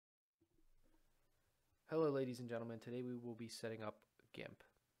Hello ladies and gentlemen, today we will be setting up Gimp.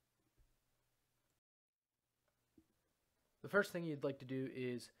 The first thing you'd like to do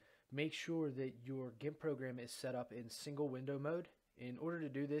is make sure that your Gimp program is set up in single window mode. In order to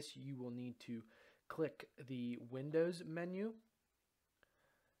do this, you will need to click the Windows menu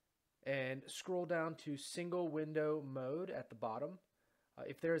and scroll down to single window mode at the bottom.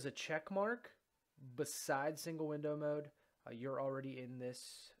 If there is a check mark beside single window mode, you're already in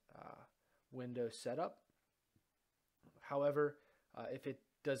this window setup. However, if it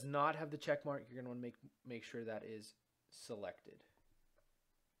does not have the check mark, you're going to want to make sure that is selected.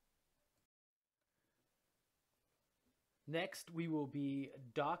 Next, we will be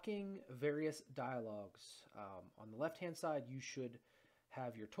docking various dialogues. On the left-hand side, you should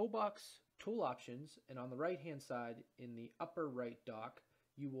have your toolbox, tool options, and on the right-hand side, in the upper right dock,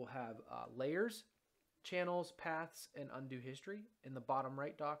 you will have layers, channels, paths, and undo history. In the bottom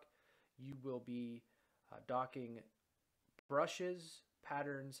right dock, you will be docking brushes,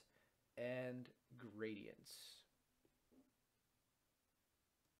 patterns, and gradients.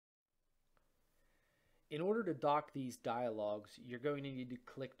 In order to dock these dialogues, you're going to need to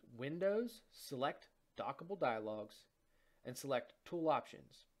click Windows, select Dockable Dialogues, and select Tool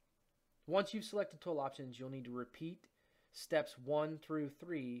Options. Once you've selected Tool Options, you'll need to repeat steps 1 through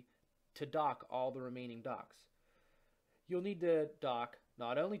 3 to dock all the remaining docks. You'll need to dock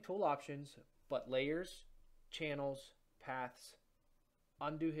not only Tool Options, but layers, channels, paths,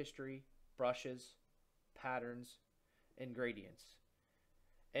 undo history, brushes, patterns, and gradients.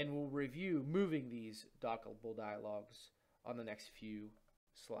 And we'll review moving these dockable dialogues on the next few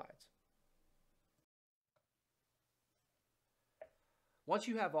slides. Once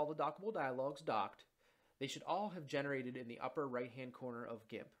you have all the dockable dialogues docked, they should all have generated in the upper right-hand corner of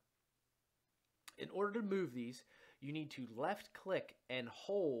Gimp. In order to move these, you need to left-click and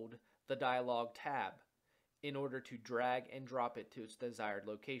hold the dialog tab in order to drag and drop it to its desired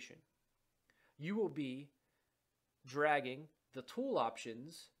location. You will be dragging the Tool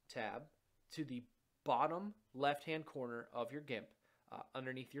Options tab to the bottom left-hand corner of your Gimp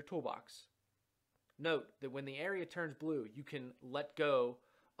underneath your toolbox. Note that when the area turns blue, you can let go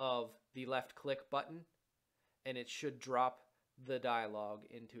of the left-click button and it should drop the dialog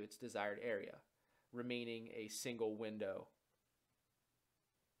into its desired area, remaining a single window.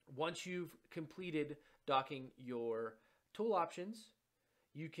 Once you've completed docking your tool options,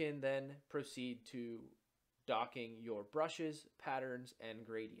 you can then proceed to docking your brushes, patterns, and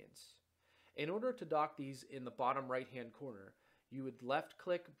gradients. In order to dock these in the bottom right-hand corner, you would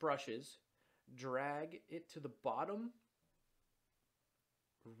left-click brushes, drag it to the bottom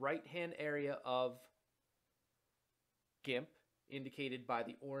right-hand area of Gimp, indicated by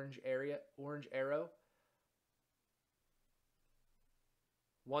the orange arrow.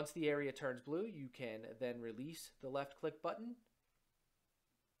 Once the area turns blue, you can then release the left-click button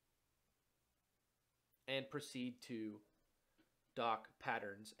and proceed to dock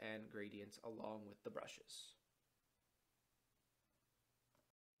patterns and gradients along with the brushes.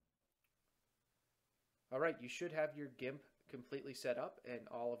 Alright, you should have your Gimp completely set up and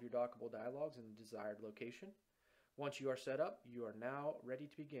all of your dockable dialogues in the desired location. Once you are set up, you are now ready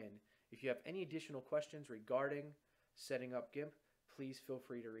to begin. If you have any additional questions regarding setting up Gimp, please feel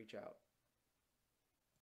free to reach out.